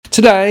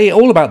Today,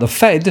 all about the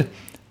Fed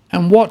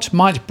and what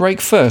might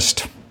break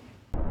first.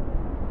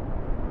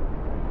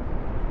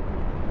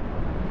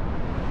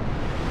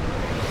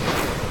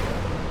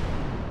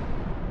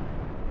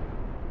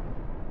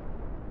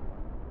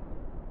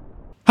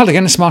 Hello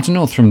again, it's Martin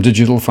North from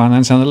Digital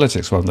Finance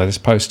Analytics, our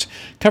latest post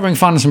covering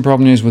finance and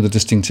problem news with a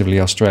distinctively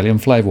Australian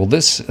flavour. Well,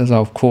 this is,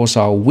 of course,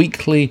 our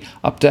weekly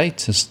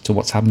update as to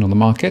what's happened on the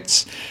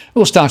markets.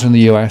 We'll start in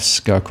the US,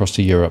 go across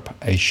to Europe,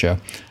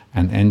 Asia,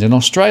 and end in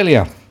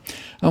Australia.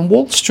 And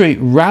Wall Street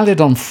rallied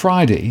on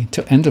Friday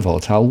to end a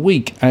volatile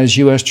week as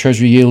US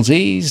Treasury yields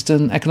eased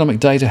and economic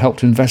data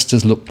helped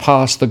investors look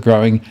past the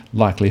growing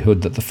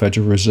likelihood that the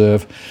Federal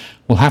Reserve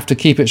will have to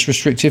keep its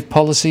restrictive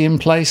policy in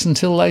place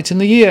until late in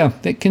the year.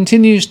 It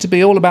continues to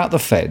be all about the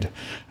Fed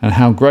and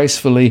how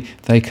gracefully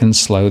they can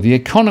slow the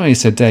economy,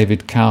 said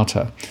David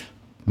Carter,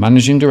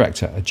 Managing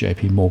Director at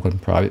JP Morgan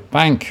Private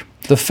Bank.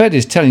 The Fed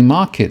is telling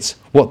markets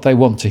what they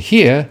want to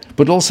hear,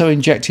 but also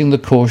injecting the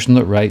caution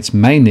that rates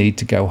may need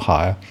to go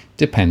higher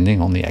depending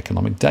on the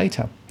economic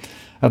data.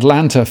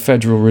 Atlanta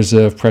Federal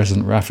Reserve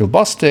President Raphael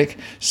Bostic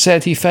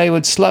said he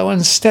favoured slow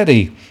and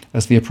steady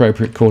as the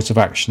appropriate course of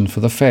action for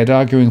the Fed,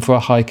 arguing for a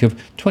hike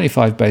of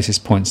 25 basis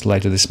points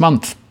later this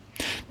month.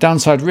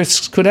 Downside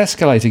risks could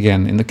escalate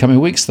again in the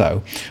coming weeks,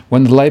 though,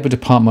 when the Labour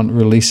Department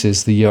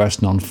releases the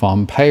US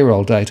non-farm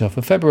payroll data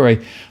for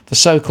February. The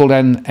so-called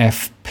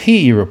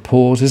NFP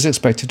report is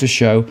expected to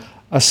show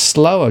a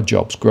slower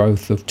jobs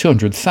growth of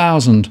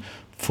 200,000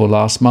 for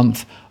last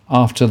month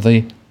after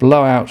the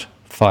blowout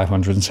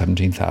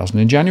 517,000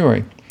 in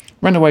January.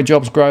 Runaway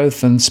jobs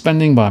growth and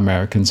spending by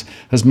Americans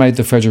has made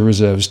the Federal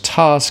Reserve's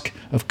task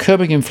of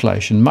curbing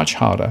inflation much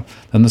harder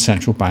than the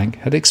central bank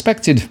had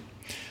expected.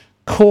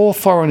 Core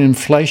foreign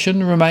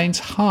inflation remains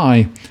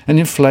high and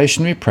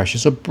inflationary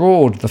pressures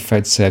abroad, the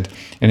Fed said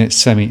in its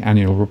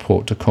semi-annual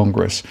report to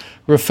Congress,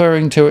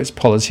 referring to its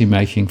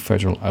policy-making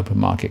Federal Open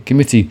Market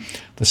Committee.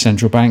 The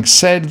central bank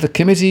said the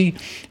committee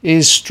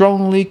is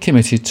strongly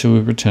committed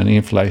to returning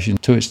inflation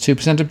to its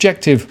 2%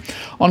 objective.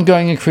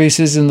 Ongoing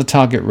increases in the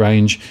target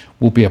range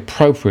will be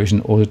appropriate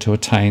in order to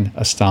attain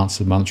a stance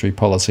of monetary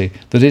policy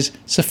that is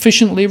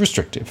sufficiently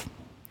restrictive.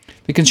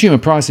 The Consumer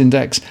Price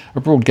Index,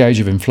 a broad gauge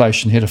of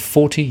inflation, hit a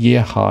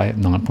 40-year high at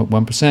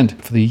 9.1%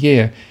 for the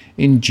year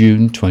in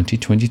June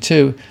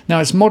 2022. Now,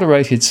 it's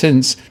moderated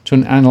since to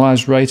an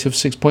annualized rate of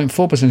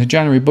 6.4% in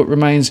January, but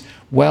remains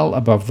well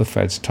above the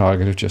Fed's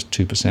target of just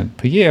 2%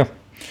 per year.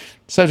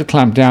 So to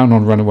clamp down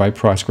on runaway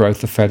price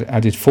growth, the Fed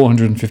added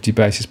 450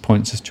 basis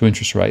points to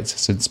interest rates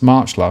since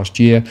March last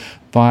year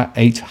via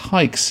 8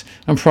 hikes,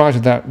 and prior to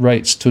that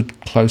rates stood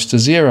close to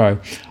zero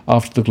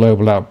after the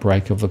global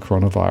outbreak of the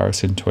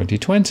coronavirus in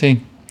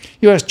 2020.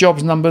 US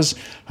jobs numbers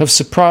have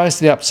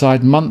surprised the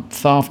upside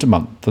month after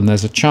month, and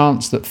there's a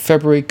chance that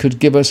February could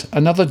give us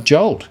another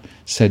jolt,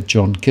 said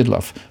John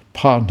Kidloff,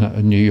 partner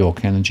at New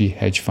York energy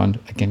hedge fund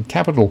Again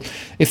Capital.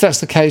 If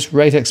that's the case,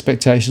 rate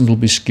expectations will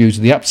be skewed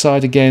to the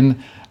upside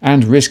again,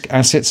 and risk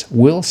assets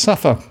will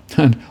suffer,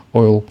 and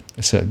oil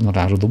is certainly not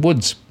out of the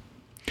woods.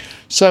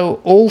 So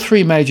all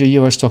 3 major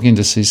US stock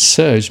indices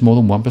surged more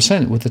than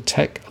 1%, with the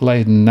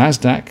tech-laden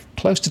Nasdaq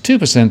close to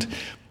 2%,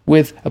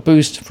 with a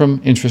boost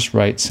from interest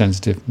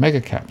rate-sensitive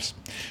megacaps.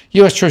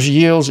 US Treasury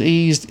yields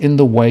eased in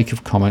the wake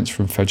of comments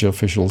from federal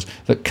officials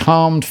that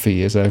calmed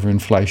fears over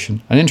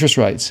inflation and interest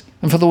rates.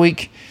 And for the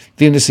week,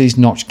 the indices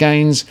notched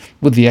gains,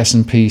 with the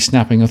S&P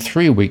snapping a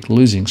 3-week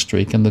losing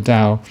streak and the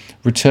Dow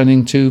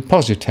returning to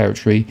positive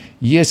territory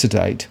year to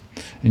date,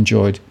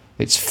 enjoyed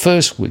its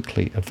first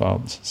weekly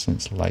advance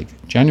since late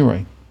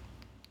January.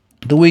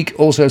 The week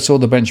also saw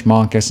the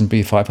benchmark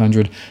S&P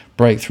 500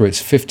 break through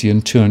its 50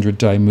 and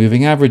 200-day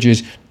moving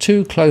averages,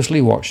 2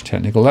 closely watched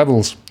technical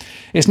levels.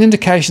 It's an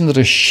indication that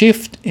a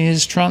shift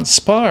is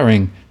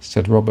transpiring,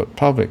 said Robert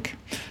Pavlik,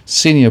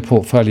 Senior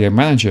Portfolio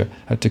Manager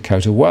at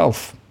Dakota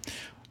Wealth.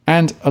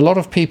 And a lot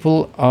of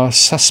people are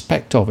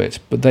suspect of it,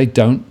 but they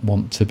don't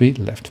want to be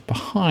left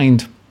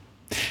behind.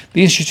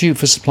 The Institute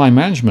for Supply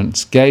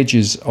Management's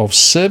gauges of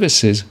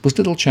services was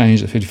little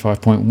changed at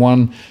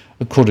 55.1,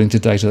 according to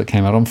data that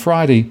came out on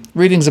Friday.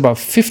 Readings above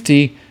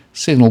 50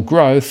 signal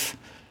growth,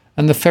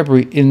 and the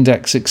February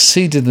index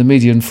exceeded the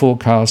median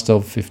forecast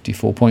of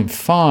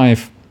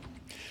 54.5.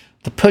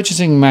 The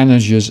Purchasing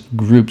Managers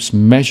Group's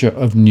measure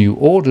of new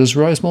orders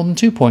rose more than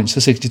 2 points to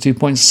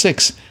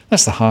 62.6.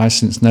 That's the highest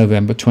since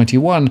November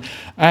 21,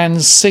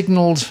 and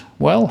signalled,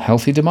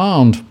 healthy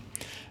demand.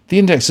 The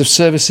index of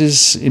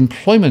services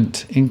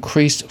employment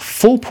increased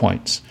 4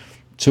 points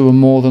to a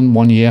more than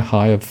 1 year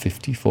high of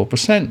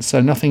 54%.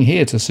 So nothing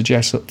here to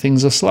suggest that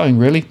things are slowing,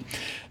 really.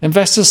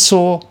 Investors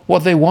saw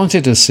what they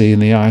wanted to see in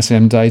the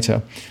ISM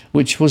data,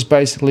 which was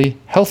basically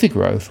healthy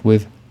growth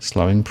with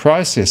slowing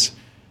prices,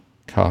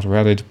 Carter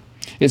added.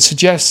 It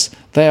suggests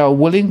they are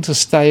willing to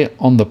stay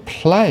on the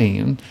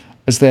plane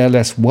as they are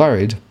less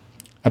worried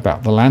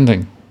about the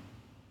landing.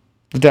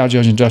 The Dow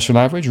Jones Industrial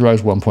Average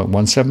rose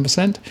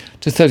 1.17%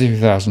 to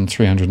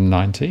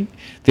 33,390.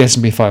 The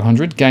S&P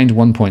 500 gained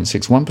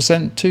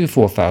 1.61% to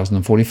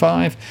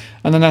 4,045,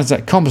 and the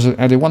Nasdaq Composite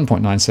added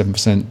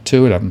 1.97%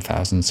 to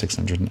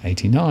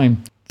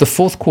 11,689. The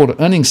fourth quarter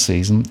earnings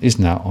season is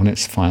now on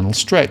its final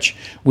stretch,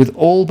 with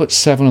all but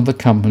 7 of the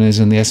companies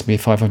in the S&P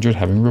 500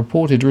 having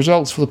reported.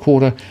 Results for the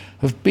quarter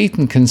have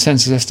beaten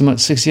consensus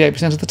estimates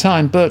 68% of the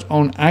time, but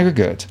on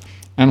aggregate,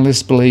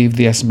 analysts believe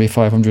the S&P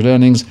 500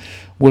 earnings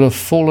will have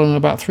fallen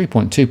about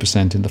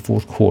 3.2% in the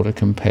fourth quarter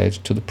compared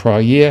to the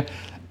prior year,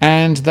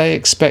 and they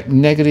expect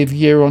negative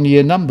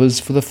year-on-year numbers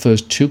for the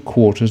first 2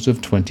 quarters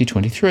of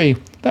 2023.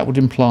 That would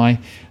imply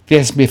the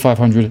S&P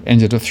 500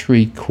 entered a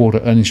 3-quarter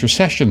earnings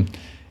recession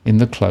in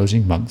the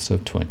closing months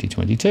of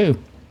 2022.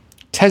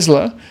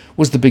 Tesla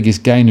was the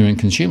biggest gainer in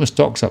consumer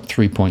stocks, up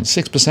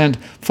 3.6%,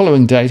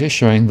 following data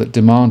showing that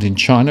demand in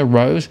China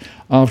rose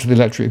after the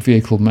electric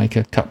vehicle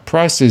maker cut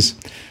prices.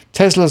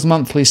 Tesla's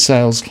monthly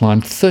sales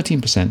climbed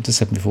 13% to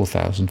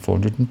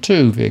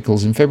 74,402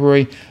 vehicles in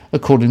February,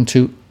 according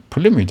to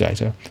preliminary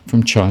data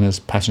from China's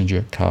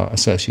Passenger Car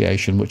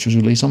Association, which was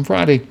released on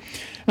Friday.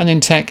 And in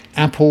tech,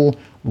 Apple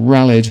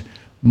rallied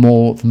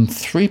more than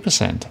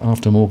 3%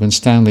 after Morgan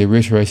Stanley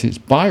reiterated its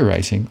buy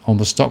rating on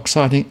the stock,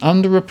 citing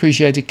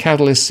underappreciated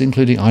catalysts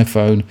including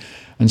iPhone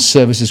and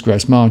services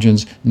gross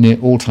margins near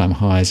all-time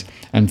highs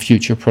and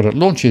future product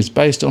launches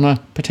based on a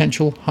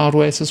potential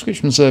hardware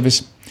subscription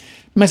service.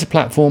 Meta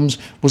Platforms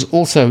was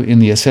also in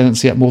the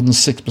ascendancy, at more than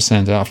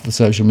 6% after the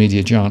social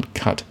media giant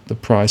cut the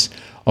price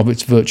of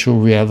its virtual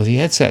reality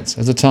headsets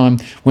at a time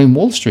when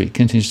Wall Street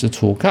continues to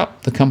talk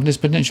up the company's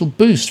potential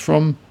boost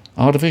from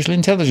artificial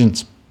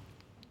intelligence.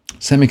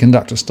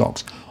 Semiconductor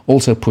stocks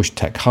also pushed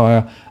tech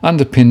higher,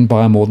 underpinned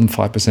by a more than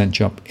 5%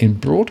 jump in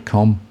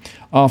Broadcom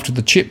after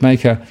the chip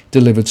maker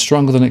delivered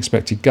stronger than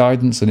expected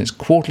guidance and its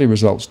quarterly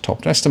results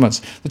topped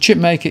estimates. The chip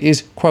maker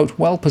is, quote,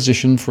 well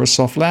positioned for a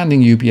soft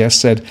landing, UBS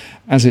said,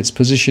 as its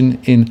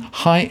position in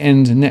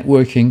high-end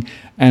networking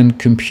and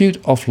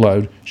compute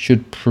offload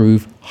should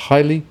prove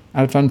highly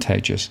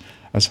advantageous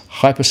as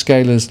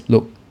hyperscalers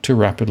look to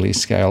rapidly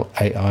scale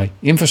AI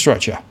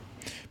infrastructure.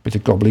 Bit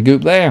of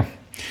gobbledygook there.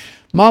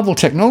 Marvell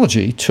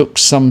Technology took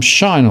some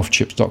shine off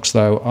chip stocks,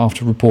 though,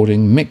 after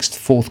reporting mixed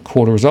fourth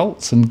quarter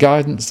results and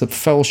guidance that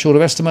fell short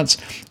of estimates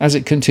as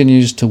it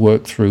continues to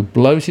work through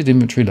bloated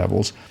inventory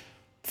levels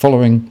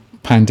following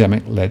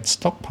pandemic-led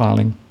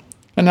stockpiling.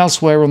 And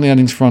elsewhere on the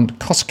earnings front,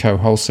 Costco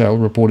Wholesale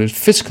reported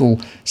fiscal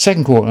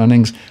second quarter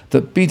earnings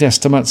that beat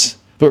estimates,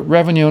 but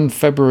revenue and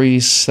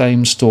February's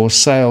same-store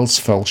sales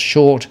fell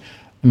short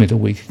amid a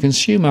weaker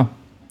consumer.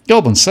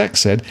 Goldman Sachs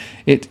said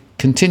it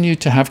continued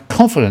to have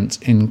confidence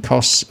in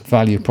Cost's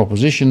value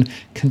proposition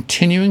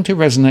continuing to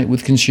resonate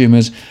with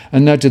consumers,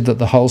 and noted that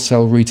the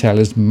wholesale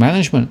retailer's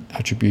management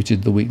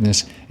attributed the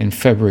weakness in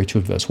February to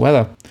adverse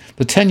weather.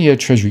 The 10-year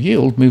Treasury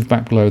yield moved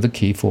back below the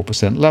key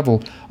 4%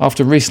 level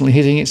after recently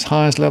hitting its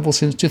highest level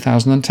since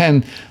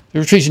 2010. The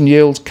retreat in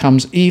yield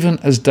comes even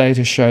as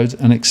data showed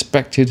an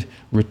expected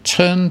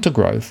return to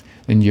growth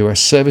in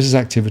US services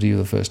activity for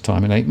the first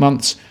time in 8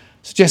 months,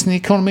 suggesting the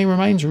economy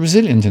remains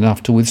resilient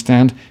enough to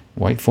withstand,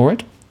 wait for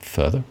it,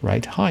 further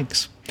rate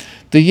hikes.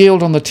 The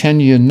yield on the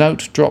 10-year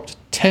note dropped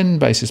 10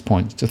 basis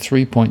points to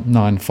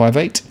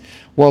 3.958,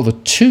 while the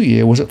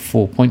 2-year was at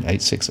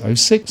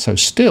 4.8606, so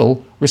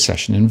still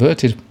recession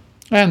inverted.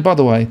 And by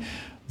the way,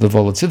 the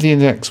volatility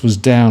index was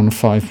down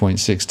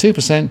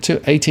 5.62% to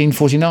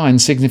 1849,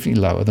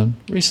 significantly lower than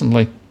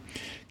recently.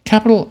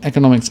 Capital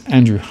Economics'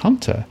 Andrew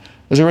Hunter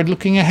is already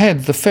looking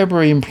ahead. The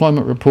February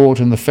employment report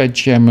and the Fed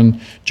Chairman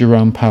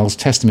Jerome Powell's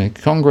testimony at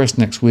Congress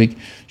next week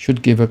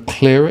should give a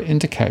clearer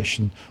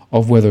indication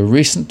of whether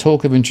recent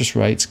talk of interest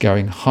rates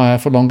going higher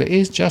for longer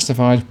is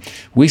justified.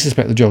 We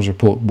suspect the jobs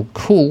report will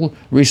cool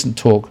recent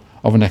talk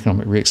of an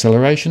economic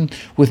reacceleration,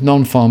 with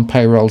non-farm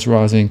payrolls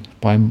rising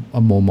by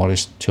a more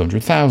modest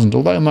 200,000,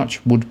 although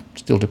much would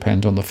still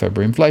depend on the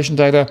February inflation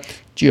data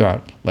due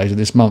out later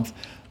this month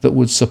that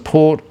would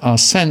support our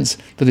sense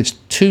that it's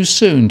too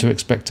soon to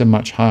expect a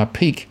much higher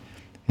peak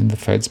in the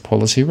Fed's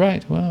policy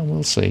rate. Well,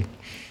 we'll see.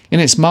 In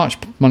its March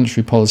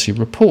monetary policy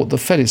report, the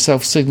Fed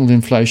itself signaled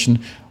inflation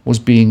was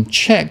being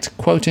checked,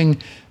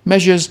 quoting,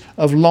 "Measures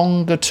of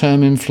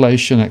longer-term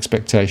inflation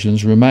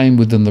expectations remain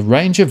within the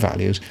range of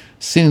values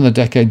seen in the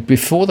decade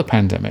before the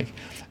pandemic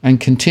and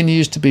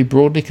continues to be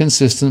broadly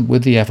consistent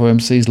with the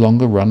FOMC's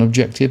longer-run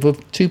objective of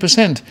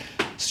 2%,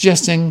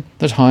 suggesting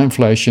that high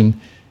inflation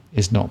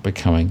is not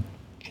becoming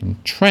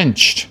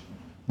entrenched."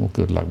 Well,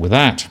 good luck with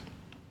that.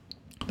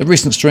 The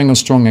recent string of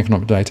strong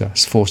economic data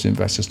has forced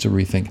investors to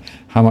rethink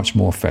how much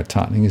more Fed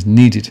tightening is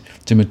needed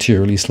to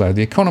materially slow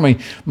the economy.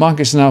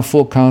 Markets are now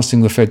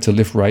forecasting the Fed to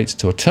lift rates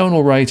to a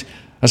terminal rate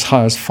as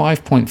high as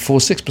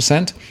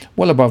 5.46%,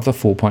 well above the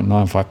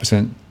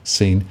 4.95%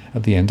 seen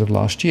at the end of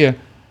last year.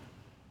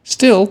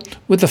 Still,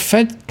 with the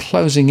Fed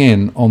closing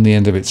in on the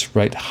end of its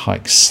rate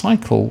hike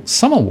cycle,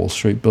 some on Wall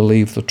Street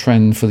believe the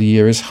trend for the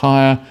year is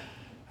higher,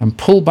 and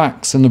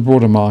pullbacks in the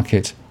broader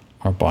market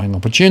are a buying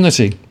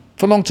opportunity.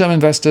 For long-term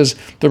investors,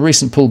 the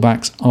recent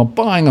pullbacks are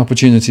buying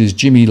opportunities.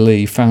 Jimmy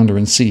Lee, founder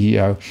and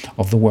CEO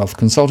of the Wealth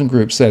Consulting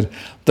Group, said,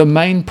 "The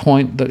main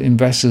point that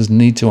investors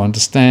need to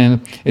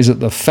understand is that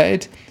the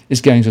Fed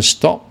is going to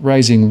stop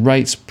raising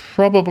rates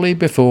probably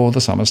before the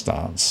summer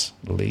starts,"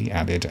 Lee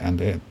added. And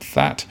if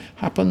that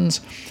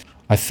happens,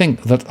 I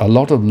think that a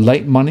lot of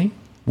late money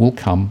will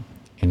come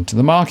into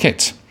the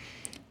market.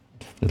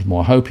 A little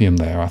more hopium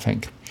there, I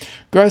think.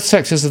 Growth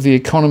sectors of the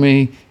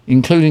economy,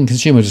 including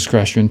consumer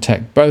discretionary and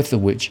tech, both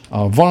of which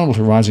are vulnerable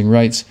to rising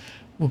rates,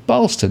 were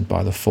bolstered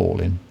by the fall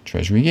in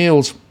Treasury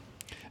yields.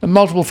 And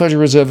multiple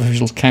Federal Reserve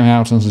officials came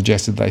out and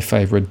suggested they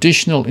favour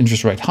additional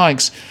interest rate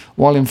hikes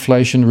while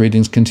inflation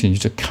readings continue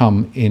to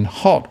come in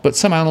hot. But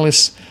some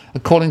analysts are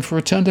calling for a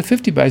return to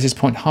 50 basis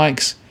point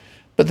hikes.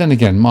 But then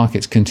again,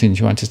 markets continue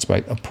to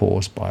anticipate a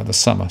pause by the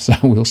summer, so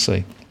we'll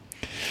see.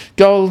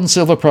 Gold and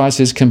silver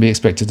prices can be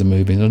expected to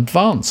move in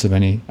advance of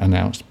any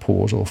announced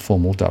pause or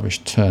formal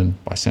dovish turn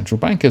by central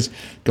bankers.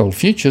 Gold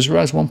futures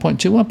rose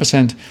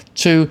 1.21%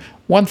 to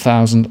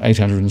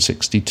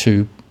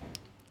 $1,862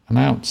 an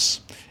ounce.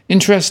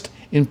 Interest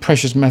in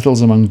precious metals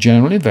among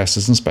general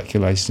investors and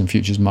speculators in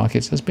futures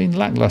markets has been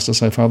lackluster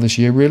so far this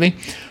year, really.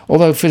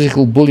 Although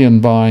physical bullion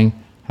buying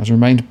has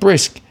remained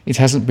brisk, it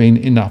hasn't been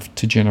enough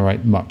to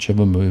generate much of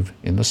a move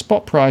in the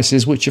spot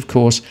prices, which of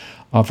course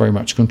are very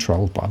much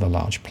controlled by the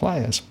large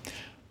players.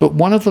 But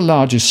one of the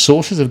largest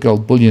sources of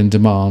gold bullion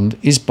demand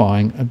is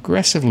buying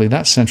aggressively.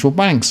 That's central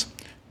banks,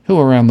 who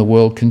around the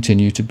world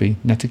continue to be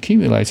net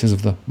accumulators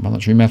of the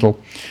monetary metal.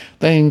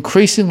 They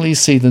increasingly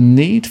see the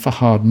need for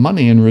hard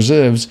money and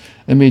reserves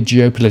amid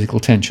geopolitical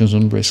tensions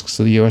and risks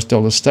to the US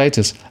dollar's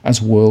status as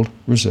world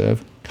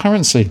reserve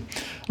currency.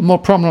 A more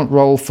prominent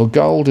role for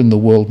gold in the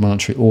world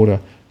monetary order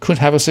could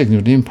have a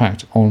significant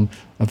impact on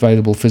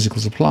available physical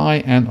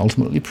supply and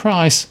ultimately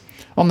price.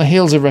 On the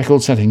heels of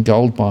record-setting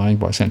gold buying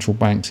by central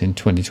banks in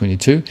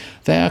 2022,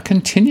 they are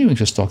continuing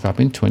to stock up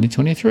in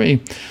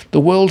 2023. The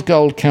World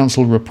Gold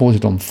Council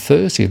reported on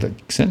Thursday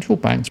that central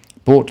banks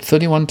bought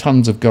 31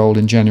 tonnes of gold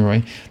in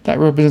January. That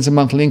represents a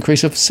monthly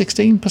increase of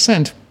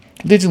 16%.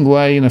 Leading the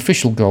way in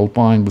official gold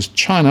buying was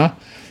China,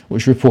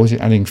 which reported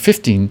adding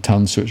 15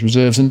 tonnes to its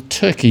reserves, and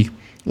Turkey.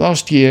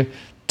 Last year,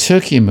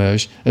 Turkey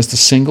emerged as the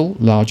single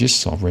largest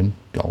sovereign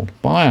gold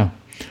buyer.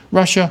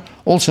 Russia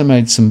also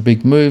made some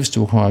big moves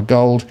to acquire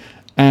gold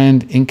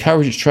and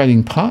encourage its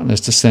trading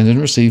partners to send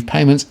and receive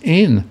payments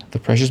in the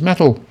precious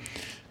metal.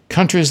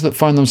 Countries that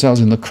find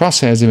themselves in the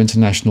crosshairs of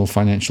international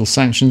financial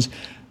sanctions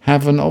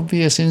have an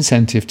obvious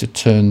incentive to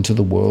turn to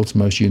the world's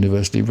most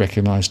universally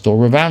recognised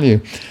store of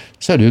value.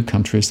 So do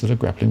countries that are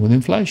grappling with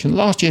inflation.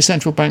 Last year,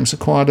 central banks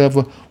acquired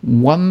over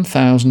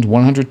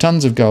 1,100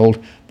 tonnes of gold.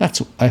 That's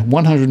a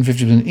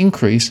 150%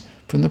 increase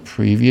from the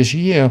previous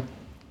year.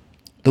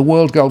 The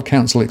World Gold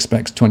Council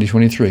expects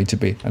 2023 to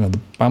be another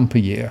bumper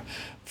year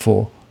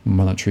for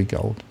monetary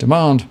gold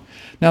demand.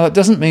 Now, that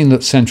doesn't mean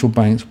that central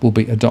banks will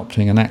be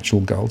adopting an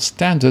actual gold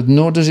standard,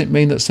 nor does it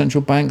mean that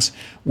central banks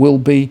will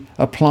be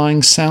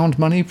applying sound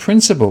money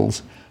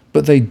principles,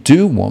 but they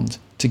do want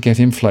to get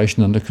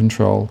inflation under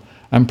control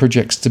and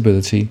project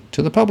stability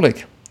to the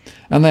public.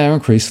 And they are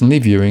increasingly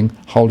viewing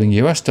holding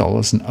US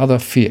dollars and other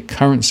fiat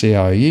currency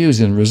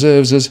IOUs in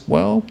reserves as,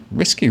 well,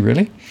 risky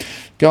really.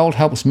 Gold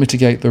helps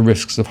mitigate the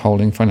risks of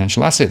holding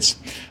financial assets.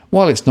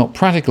 While it's not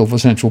practical for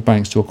central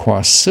banks to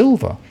acquire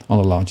silver on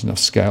a large enough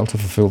scale to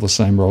fulfill the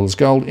same role as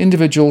gold,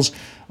 individuals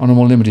on a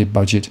more limited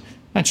budget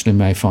actually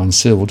may find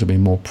silver to be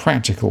more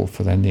practical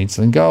for their needs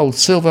than gold.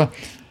 Silver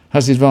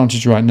has the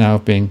advantage right now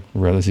of being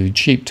relatively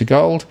cheap to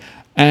gold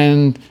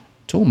and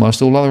to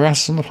almost all other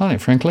assets on the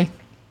planet, frankly.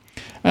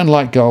 And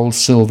like gold,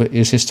 silver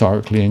is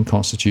historically and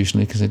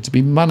constitutionally considered to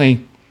be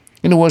money.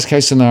 In a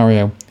worst-case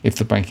scenario, if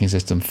the banking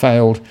system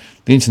failed,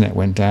 the internet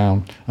went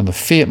down, and the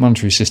fiat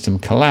monetary system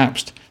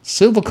collapsed,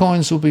 silver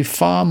coins would be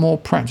far more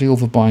practical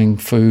for buying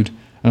food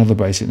and other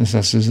basic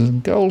necessities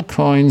than gold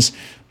coins.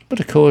 But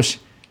of course,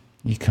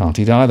 you can't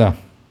eat either.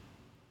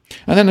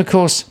 And then, of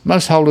course,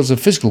 most holders of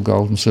physical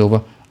gold and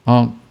silver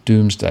aren't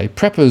doomsday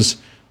preppers.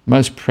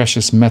 Most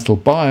precious metal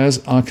buyers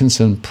are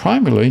concerned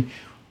primarily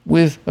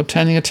with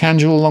obtaining a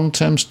tangible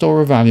long-term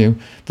store of value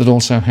that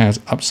also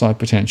has upside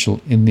potential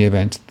in the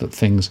event that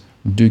things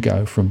do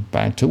go from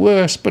bad to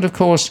worse. But of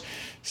course,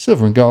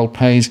 silver and gold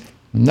pays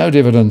no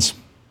dividends.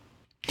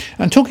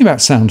 And talking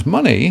about sound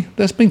money,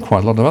 there's been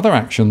quite a lot of other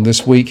action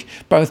this week,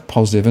 both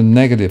positive and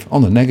negative.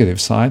 On the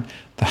negative side,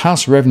 the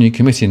House Revenue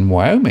Committee in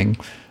Wyoming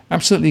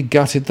absolutely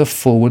gutted the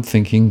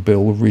forward-thinking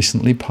bill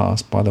recently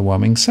passed by the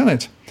Wyoming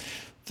Senate.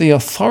 The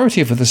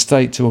authority for the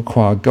state to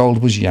acquire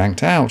gold was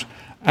yanked out,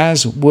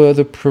 as were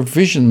the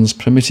provisions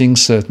permitting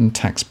certain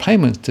tax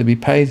payments to be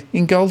paid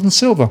in gold and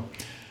silver.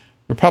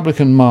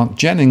 Republican Mark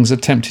Jennings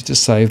attempted to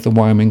save the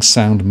Wyoming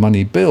Sound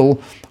Money bill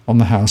on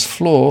the House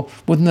floor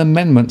with an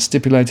amendment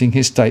stipulating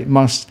his state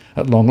must,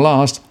 at long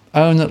last,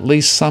 own at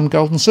least some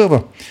gold and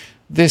silver.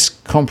 This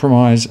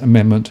compromise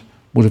amendment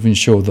would have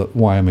ensured that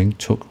Wyoming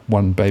took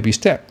one baby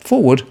step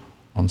forward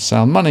on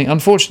sound money.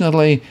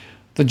 Unfortunately,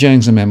 the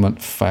Jennings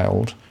amendment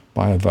failed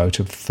by a vote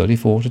of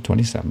 34 to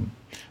 27.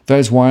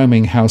 Those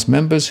Wyoming House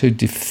members who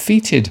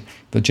defeated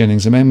the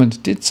Jennings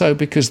Amendment did so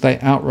because they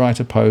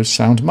outright oppose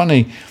sound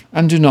money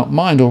and do not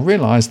mind or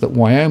realise that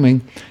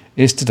Wyoming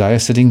is today a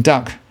sitting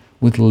duck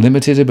with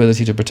limited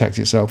ability to protect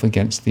itself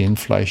against the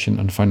inflation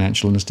and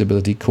financial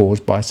instability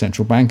caused by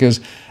central bankers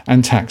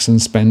and tax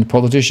and spend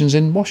politicians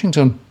in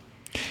Washington.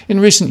 In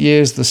recent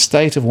years, the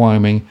state of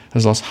Wyoming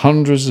has lost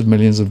hundreds of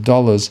millions of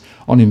dollars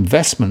on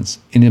investments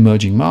in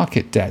emerging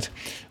market debt,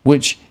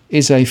 which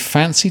is a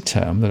fancy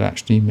term that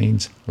actually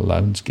means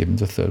loans given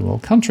to third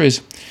world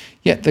countries.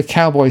 Yet the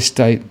cowboy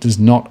state does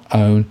not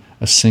own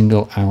a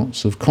single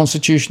ounce of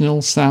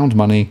constitutional sound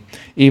money,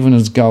 even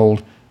as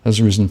gold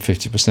has risen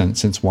 50%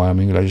 since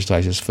Wyoming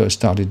legislators first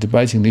started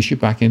debating the issue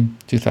back in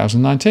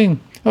 2019.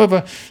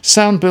 However,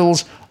 sound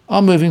bills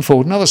are moving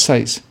forward in other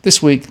states.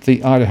 This week,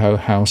 the Idaho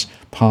House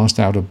passed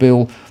out a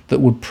bill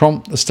that would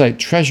prompt the state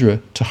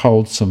treasurer to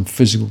hold some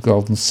physical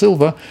gold and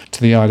silver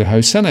to the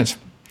Idaho Senate.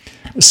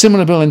 A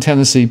similar bill in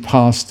Tennessee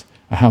passed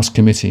a House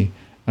committee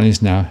and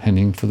is now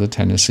heading for the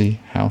Tennessee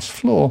House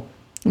floor.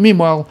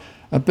 Meanwhile,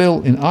 a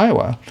bill in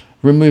Iowa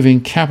removing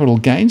capital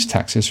gains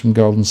taxes from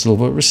gold and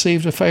silver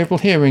received a favourable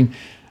hearing,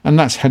 and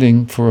that's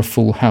heading for a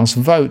full House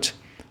vote.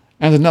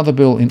 And another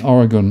bill in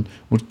Oregon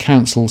would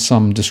cancel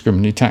some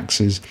discriminatory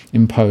taxes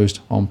imposed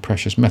on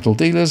precious metal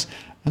dealers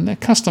and their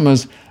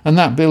customers, and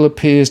that bill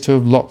appears to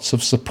have lots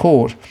of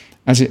support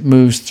as it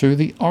moves through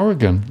the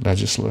Oregon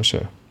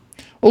legislature.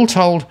 All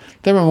told,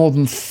 there are more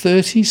than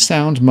 30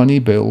 sound money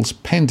bills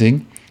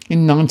pending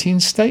in 19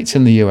 states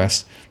in the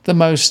US, the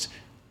most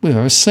we've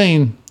ever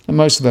seen, and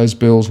most of those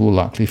bills will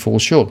likely fall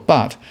short.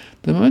 But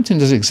the momentum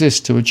does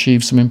exist to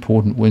achieve some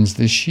important wins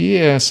this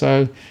year,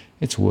 so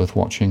it's worth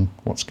watching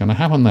what's going to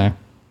happen there.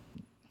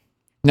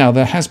 Now,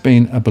 there has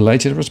been a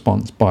belated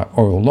response by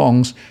oil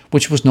longs,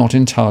 which was not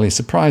entirely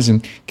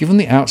surprising, given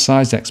the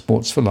outsized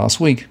exports for last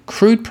week.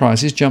 Crude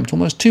prices jumped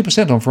almost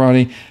 2% on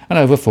Friday and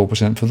over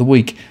 4% for the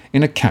week,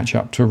 in a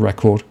catch-up to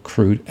record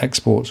crude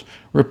exports,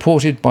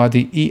 reported by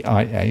the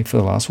EIA for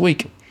the last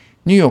week.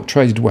 New York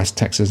traded West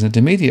Texas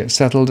Intermediate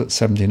settled at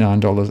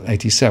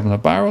 $79.87 a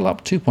barrel,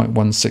 up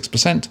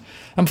 2.16%,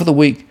 and for the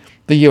week,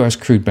 the US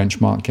crude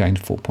benchmark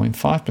gained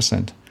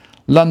 4.5%.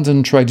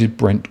 London traded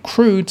Brent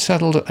crude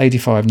settled at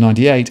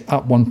 $85.98,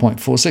 up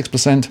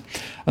 1.46%,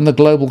 and the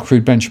global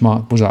crude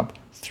benchmark was up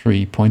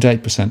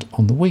 3.8%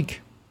 on the week.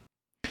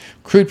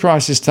 Crude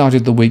prices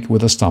started the week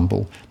with a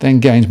stumble, then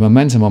gained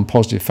momentum on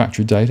positive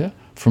factory data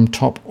from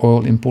top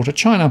oil importer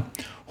China.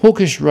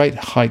 Hawkish rate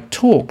hike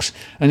talks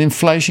and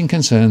inflation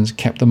concerns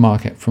kept the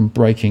market from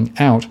breaking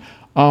out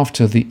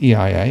after the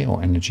EIA,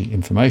 or Energy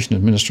Information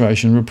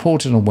Administration,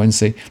 reported on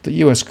Wednesday that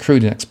US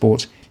crude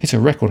exports hit a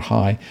record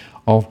high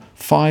of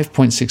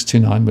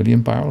 5.629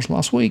 million barrels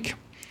last week.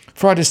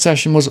 Friday's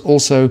session was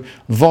also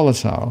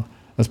volatile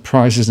as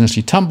prices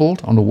initially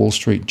tumbled on a Wall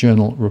Street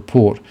Journal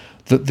report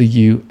that the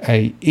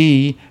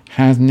UAE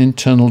had an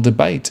internal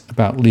debate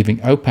about leaving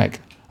OPEC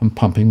and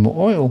pumping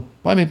more oil.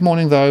 By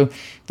mid-morning, though,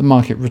 the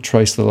market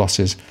retraced the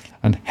losses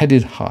and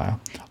headed higher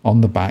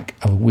on the back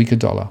of a weaker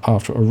dollar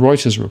after a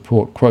Reuters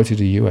report quoted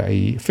a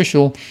UAE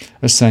official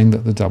as saying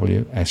that the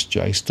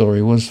WSJ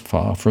story was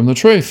far from the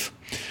truth.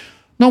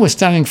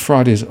 Notwithstanding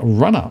Friday's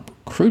run-up,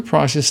 crude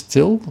prices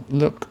still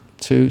look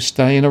to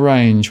stay in a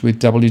range, with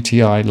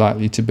WTI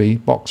likely to be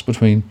boxed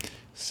between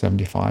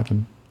 $75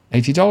 and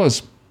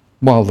 $80.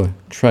 While the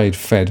trade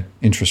Fed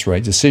interest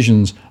rate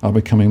decisions are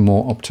becoming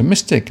more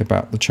optimistic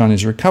about the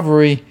Chinese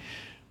recovery,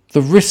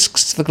 the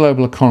risks to the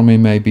global economy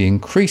may be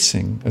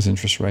increasing as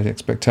interest rate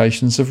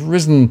expectations have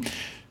risen,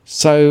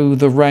 so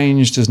the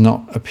range does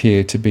not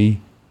appear to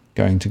be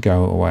going to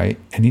go away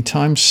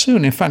anytime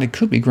soon. In fact, it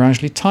could be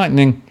gradually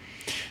tightening,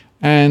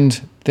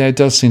 and there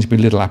does seem to be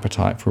little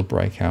appetite for a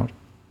breakout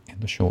in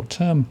the short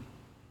term.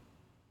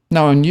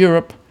 Now in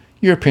Europe,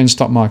 European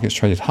stock markets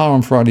traded higher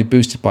on Friday,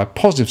 boosted by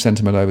positive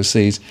sentiment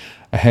overseas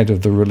ahead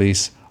of the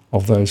release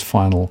of those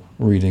final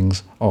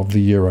readings of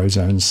the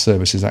Eurozone's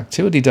services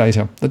activity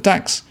data. The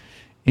DAX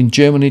in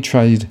Germany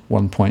traded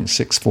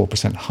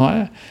 1.64%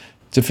 higher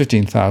to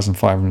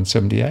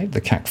 15,578. The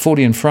CAC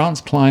 40 in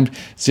France climbed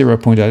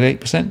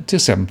 0.88% to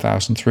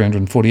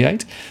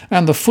 7,348.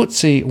 And the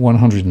FTSE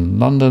 100 in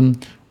London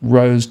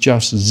rose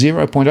just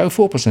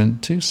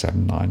 0.04% to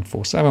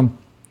 7,947.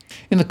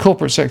 In the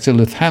corporate sector,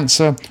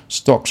 Lufthansa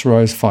stocks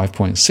rose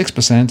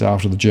 5.6%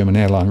 after the German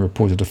airline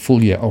reported a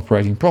full-year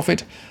operating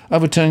profit,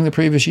 overturning the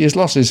previous year's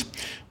losses,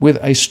 with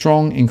a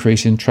strong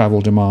increase in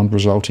travel demand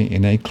resulting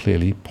in a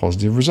clearly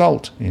positive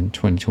result in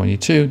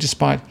 2022,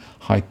 despite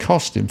high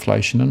cost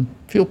inflation and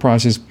fuel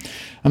prices.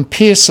 And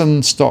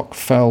Pearson stock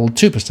fell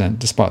 2%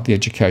 despite the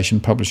education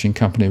publishing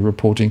company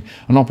reporting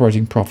an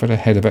operating profit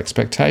ahead of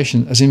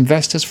expectation, as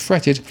investors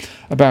fretted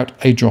about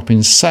a drop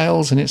in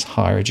sales in its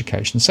higher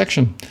education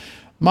section.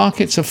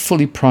 Markets have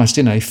fully priced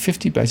in a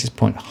 50 basis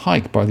point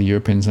hike by the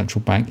European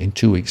Central Bank in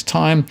 2 weeks'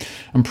 time,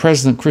 and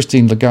President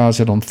Christine Lagarde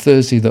said on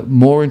Thursday that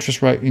more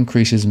interest rate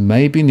increases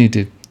may be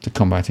needed to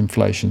combat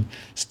inflation,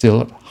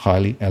 still at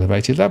highly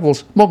elevated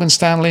levels. Morgan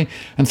Stanley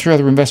and 3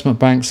 other investment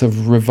banks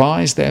have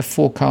revised their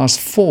forecast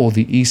for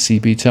the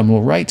ECB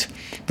terminal rate,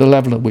 the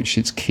level at which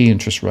its key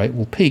interest rate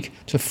will peak,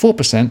 to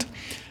 4%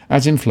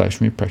 as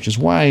inflationary pressures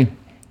wane.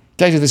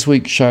 Data this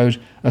week showed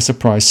a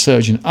surprise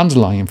surge in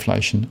underlying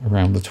inflation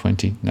around the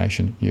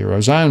 20-nation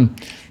Eurozone.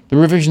 The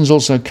revisions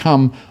also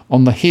come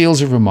on the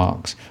heels of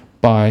remarks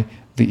by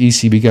the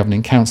ECB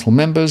Governing Council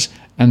members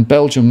and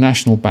Belgium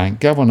National Bank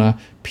Governor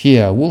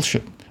Pierre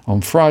Woelschet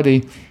on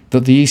Friday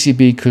that the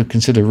ECB could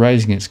consider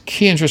raising its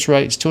key interest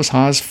rates to as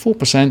high as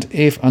 4%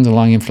 if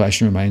underlying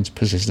inflation remains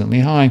persistently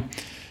high.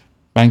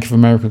 Bank of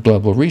America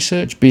Global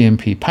Research,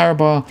 BNP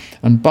Paribas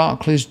and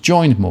Barclays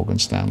joined Morgan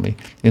Stanley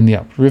in the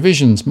upward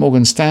revisions.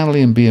 Morgan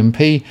Stanley and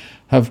BNP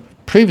have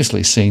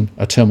previously seen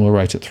a terminal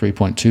rate at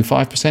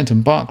 3.25%,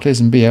 and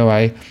Barclays and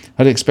BOA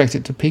had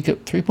expected to peak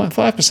at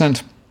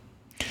 3.5%.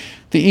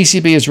 The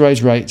ECB has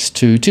raised rates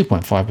to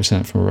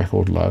 2.5% from a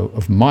record low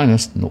of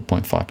minus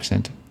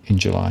 0.5% in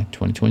July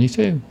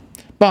 2022.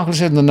 Barclays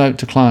said in the note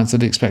to clients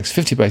that it expects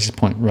 50 basis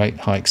point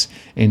rate hikes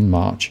in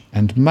March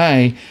and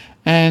May,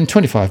 and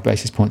 25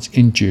 basis points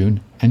in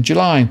June and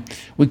July.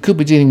 We could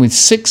be dealing with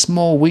 6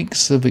 more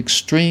weeks of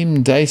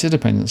extreme data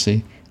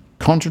dependency,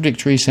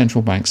 contradictory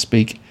central bank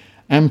speak,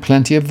 and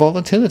plenty of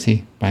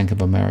volatility, Bank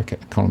of America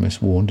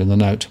economists warned in the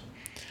note.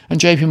 And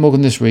JP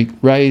Morgan this week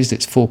raised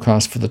its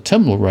forecast for the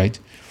terminal rate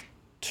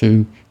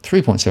to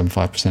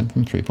 3.75%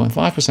 from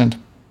 3.5%.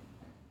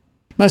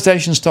 Most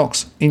Asian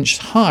stocks inched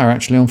higher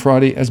actually on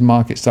Friday as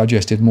markets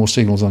digested more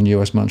signals on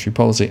US monetary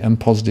policy and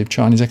positive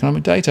Chinese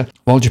economic data.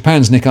 While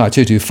Japan's Nikkei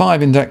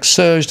 225 index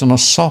surged on a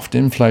soft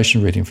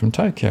inflation reading from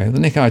Tokyo, the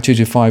Nikkei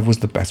 225 was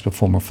the best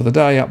performer for the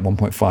day, up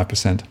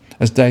 1.5%,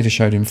 as data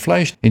showed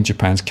inflation in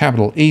Japan's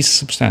capital eased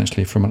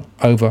substantially from an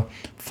over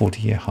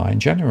 40-year high in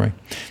January.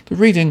 The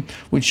reading,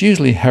 which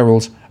usually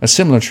heralds a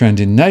similar trend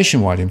in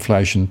nationwide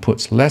inflation,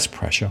 puts less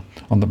pressure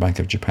on the Bank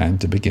of Japan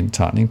to begin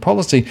tightening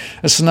policy,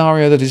 a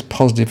scenario that is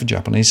positive for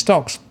Japanese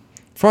stocks.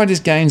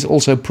 Friday's gains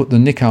also put the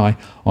Nikkei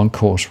on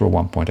course for a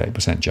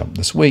 1.8% jump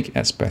this week,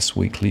 its best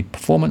weekly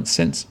performance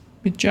since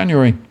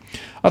mid-January.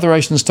 Other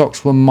Asian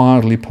stocks were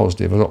mildly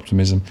positive as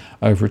optimism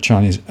over a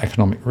Chinese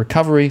economic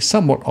recovery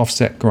somewhat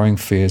offset growing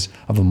fears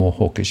of a more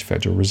hawkish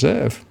Federal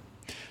Reserve.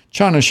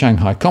 China's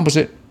Shanghai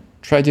Composite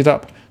traded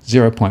up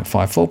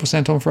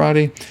 0.54% on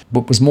Friday,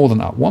 but was more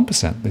than up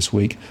 1% this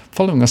week,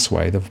 following a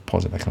swathe of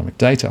positive economic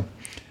data.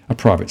 A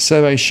private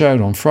survey showed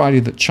on Friday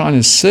that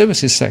China's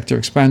services sector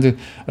expanded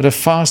at a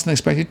faster than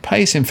expected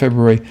pace in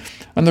February,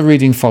 and the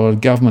reading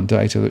followed government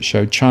data that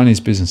showed Chinese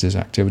businesses'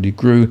 activity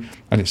grew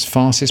at its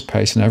fastest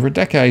pace in over a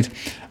decade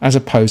as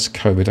a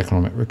post-COVID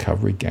economic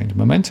recovery gained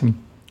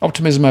momentum.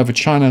 Optimism over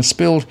China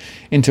spilled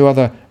into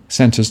other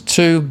centres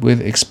too, with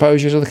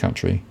exposure to the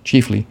country,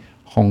 chiefly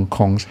Hong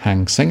Kong's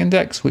Hang Seng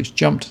Index, which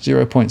jumped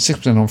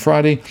 0.6% on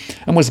Friday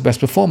and was the best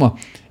performer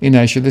in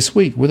Asia this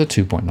week with a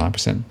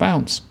 2.9%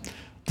 bounce.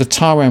 The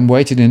Taiwan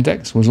Weighted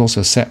Index was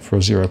also set for a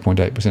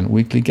 0.8%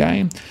 weekly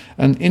gain,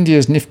 and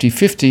India's Nifty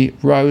 50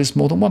 rose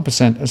more than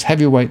 1% as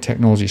heavyweight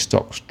technology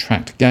stocks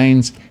tracked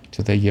gains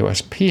to their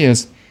US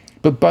peers,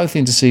 but both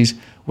indices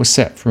were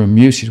set for a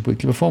muted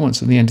weekly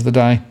performance at the end of the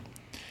day.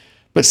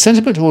 But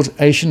sentiment towards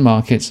Asian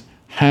markets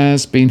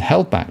has been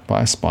held back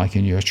by a spike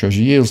in US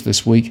Treasury yields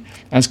this week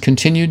as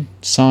continued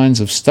signs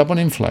of stubborn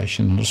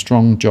inflation and a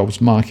strong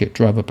jobs market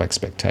drove up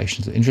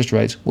expectations that interest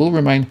rates will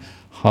remain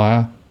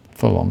higher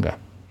for longer.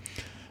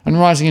 And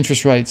rising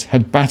interest rates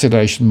had battered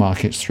Asian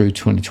markets through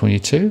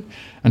 2022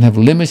 and have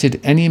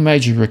limited any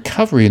major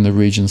recovery in the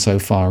region so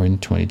far in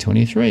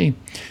 2023.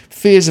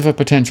 Fears of a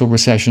potential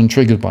recession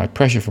triggered by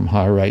pressure from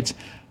higher rates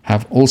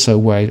have also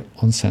weighed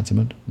on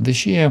sentiment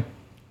this year.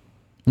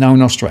 Now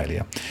in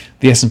Australia,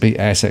 the S&P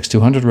ASX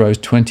 200 rose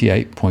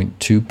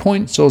 28.2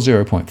 points or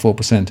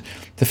 0.4%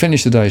 to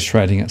finish the day's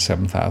trading at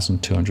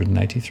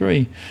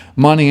 7,283.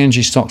 Mining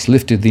energy stocks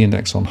lifted the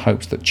index on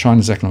hopes that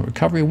China's economic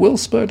recovery will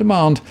spur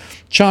demand.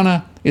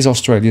 China is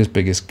Australia's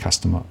biggest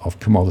customer of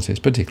commodities,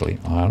 particularly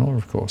iron ore,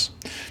 of course.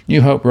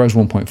 New Hope rose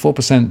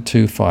 1.4%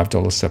 to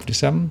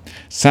 $5.77.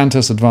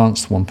 Santos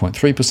advanced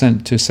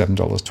 1.3% to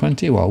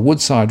 $7.20, while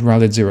Woodside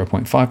rallied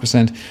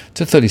 0.5%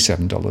 to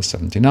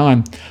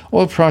 $37.79.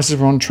 Oil prices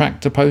were on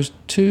track to post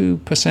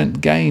 2%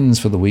 gains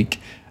for the week,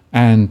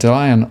 and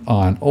Dalian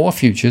iron ore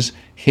futures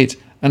hit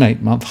an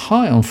 8-month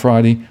high on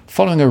Friday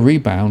following a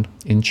rebound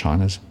in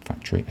China's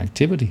factory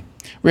activity.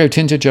 Rio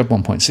Tinto jumped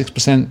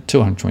 1.6% to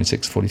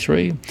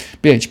 126.43.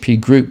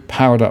 BHP Group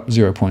powered up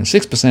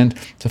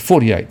 0.6% to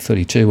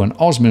 48.32, and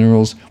Oz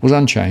Minerals was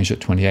unchanged at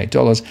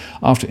 $28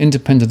 after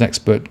independent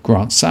expert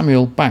Grant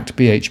Samuel backed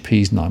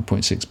BHP's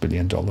 $9.6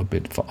 billion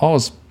bid for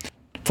Oz.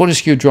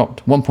 Fortescue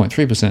dropped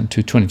 1.3%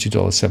 to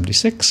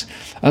 $22.76,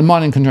 and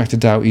mining contractor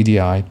Dow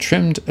EDI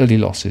trimmed early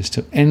losses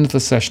to end the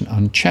session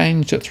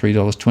unchanged at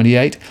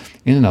 $3.28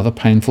 in another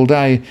painful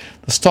day.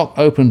 The stock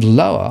opened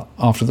lower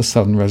after the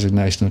sudden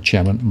resignation of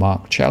Chairman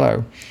Mark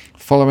Cello,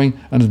 following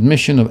an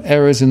admission of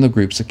errors in the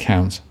group's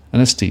accounts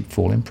and a steep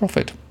fall in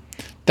profit.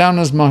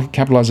 Downer's market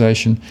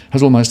capitalization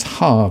has almost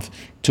halved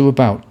to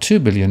about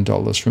 $2 billion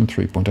from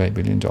 $3.8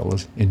 billion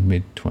in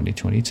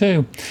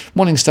mid-2022.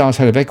 Morningstar's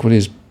head of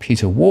equities,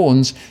 Peter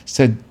Warnes,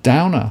 said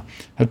Downer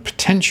had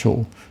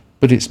potential,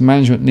 but its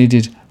management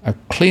needed a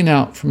clean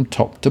out from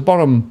top to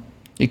bottom.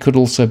 It could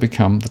also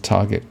become the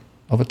target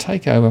of a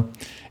takeover.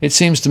 It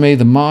seems to me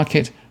the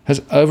market has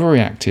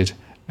overreacted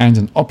and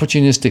an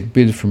opportunistic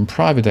bid from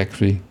private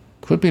equity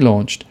could be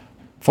launched,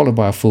 followed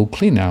by a full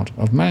clean out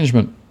of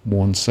management,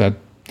 Warnes said.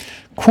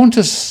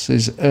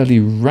 Qantas's early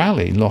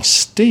rally lost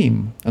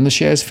steam and the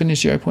shares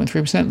finished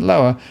 0.3%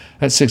 lower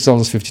at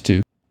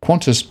 $6.52.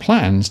 Qantas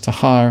plans to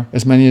hire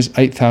as many as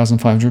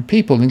 8,500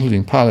 people,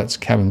 including pilots,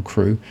 cabin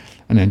crew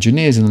and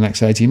engineers in the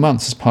next 18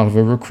 months as part of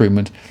a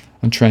recruitment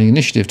and training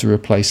initiative to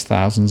replace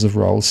thousands of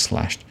roles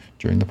slashed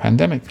during the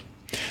pandemic.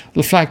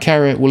 The flag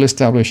carrier will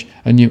establish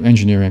a new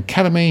engineering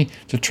academy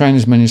to train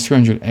as many as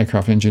 300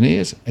 aircraft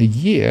engineers a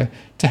year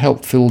to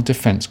help fill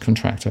defence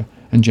contractor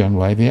and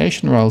general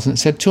aviation roles, and it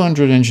said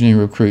 200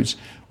 engineering recruits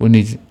were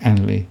needed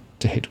annually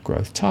to hit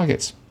growth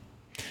targets.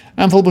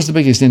 Amphil was the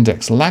biggest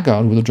index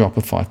laggard with a drop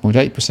of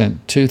 5.8%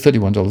 to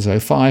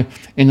 $31.05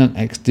 in an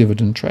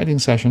ex-dividend trading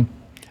session,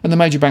 and the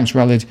major banks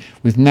rallied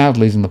with NAD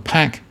leading the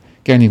pack,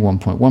 gaining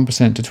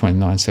 1.1% to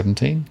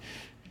 29.17.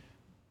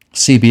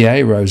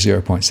 CBA rose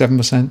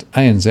 0.7%,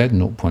 ANZ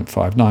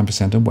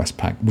 0.59% and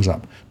Westpac was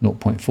up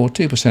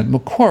 0.42%.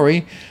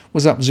 Macquarie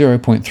was up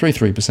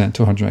 0.33%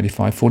 to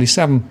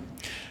 185.47.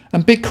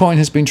 And Bitcoin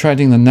has been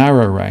trading the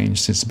narrow range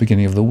since the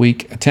beginning of the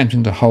week,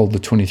 attempting to hold the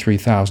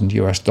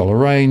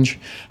 $23,000 range.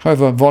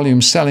 However,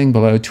 volume selling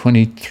below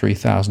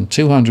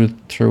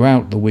 23,200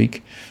 throughout the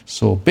week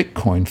saw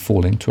Bitcoin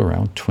falling to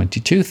around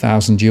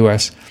 22,000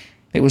 US.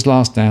 It was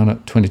last down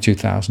at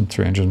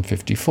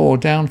 22,354,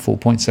 down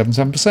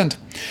 4.77%.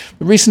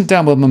 The recent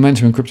downward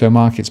momentum in crypto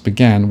markets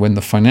began when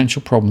the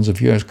financial problems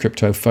of US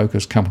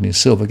crypto-focused company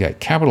Silvergate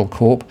Capital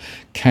Corp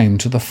came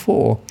to the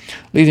fore.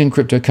 Leading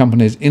crypto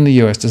companies in the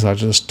US decided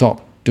to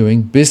stop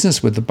doing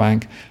business with the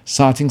bank,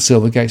 citing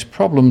Silvergate's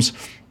problems.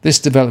 This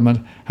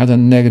development had a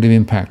negative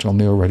impact on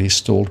the already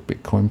stalled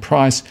Bitcoin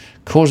price,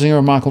 causing a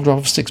remarkable drop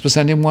of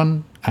 6% in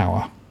 1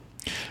 hour.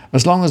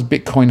 As long as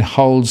Bitcoin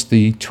holds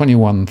the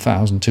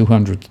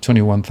 21,200 to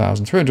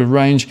 21,300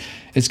 range,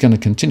 it's going to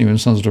continue in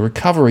some sort of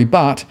recovery,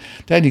 but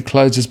daily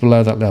closes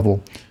below that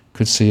level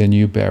could see a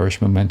new bearish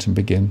momentum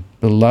begin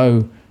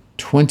below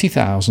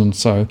 20,000,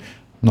 so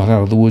not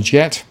out of the woods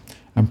yet,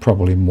 and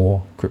probably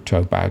more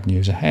crypto bad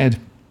news ahead.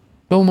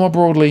 But more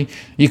broadly,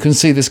 you can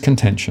see this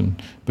contention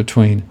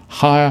between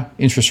higher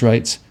interest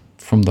rates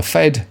from the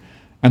Fed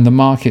and the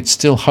market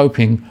still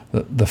hoping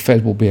that the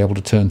Fed will be able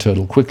to turn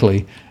turtle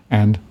quickly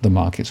and the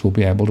markets will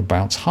be able to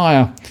bounce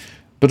higher.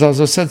 But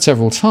as I've said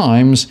several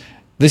times,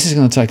 this is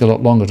going to take a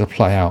lot longer to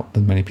play out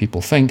than many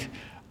people think,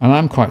 and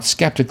I'm quite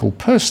skeptical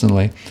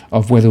personally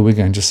of whether we're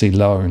going to see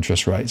lower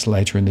interest rates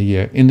later in the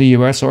year in the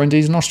US or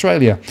indeed in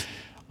Australia.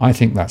 I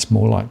think that's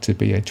more likely to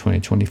be a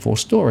 2024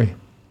 story.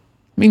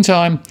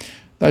 Meantime,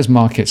 those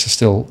markets are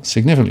still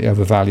significantly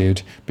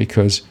overvalued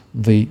because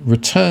the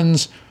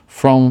returns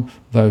from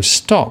those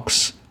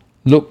stocks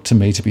look to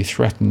me to be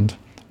threatened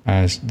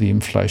as the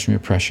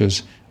inflationary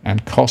pressures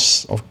and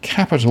costs of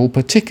capital,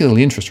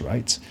 particularly interest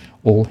rates,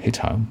 all hit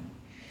home.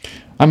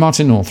 I'm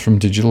Martin North from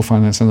Digital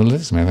Finance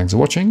Analytics. Many thanks for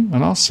watching,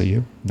 and I'll see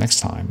you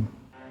next time.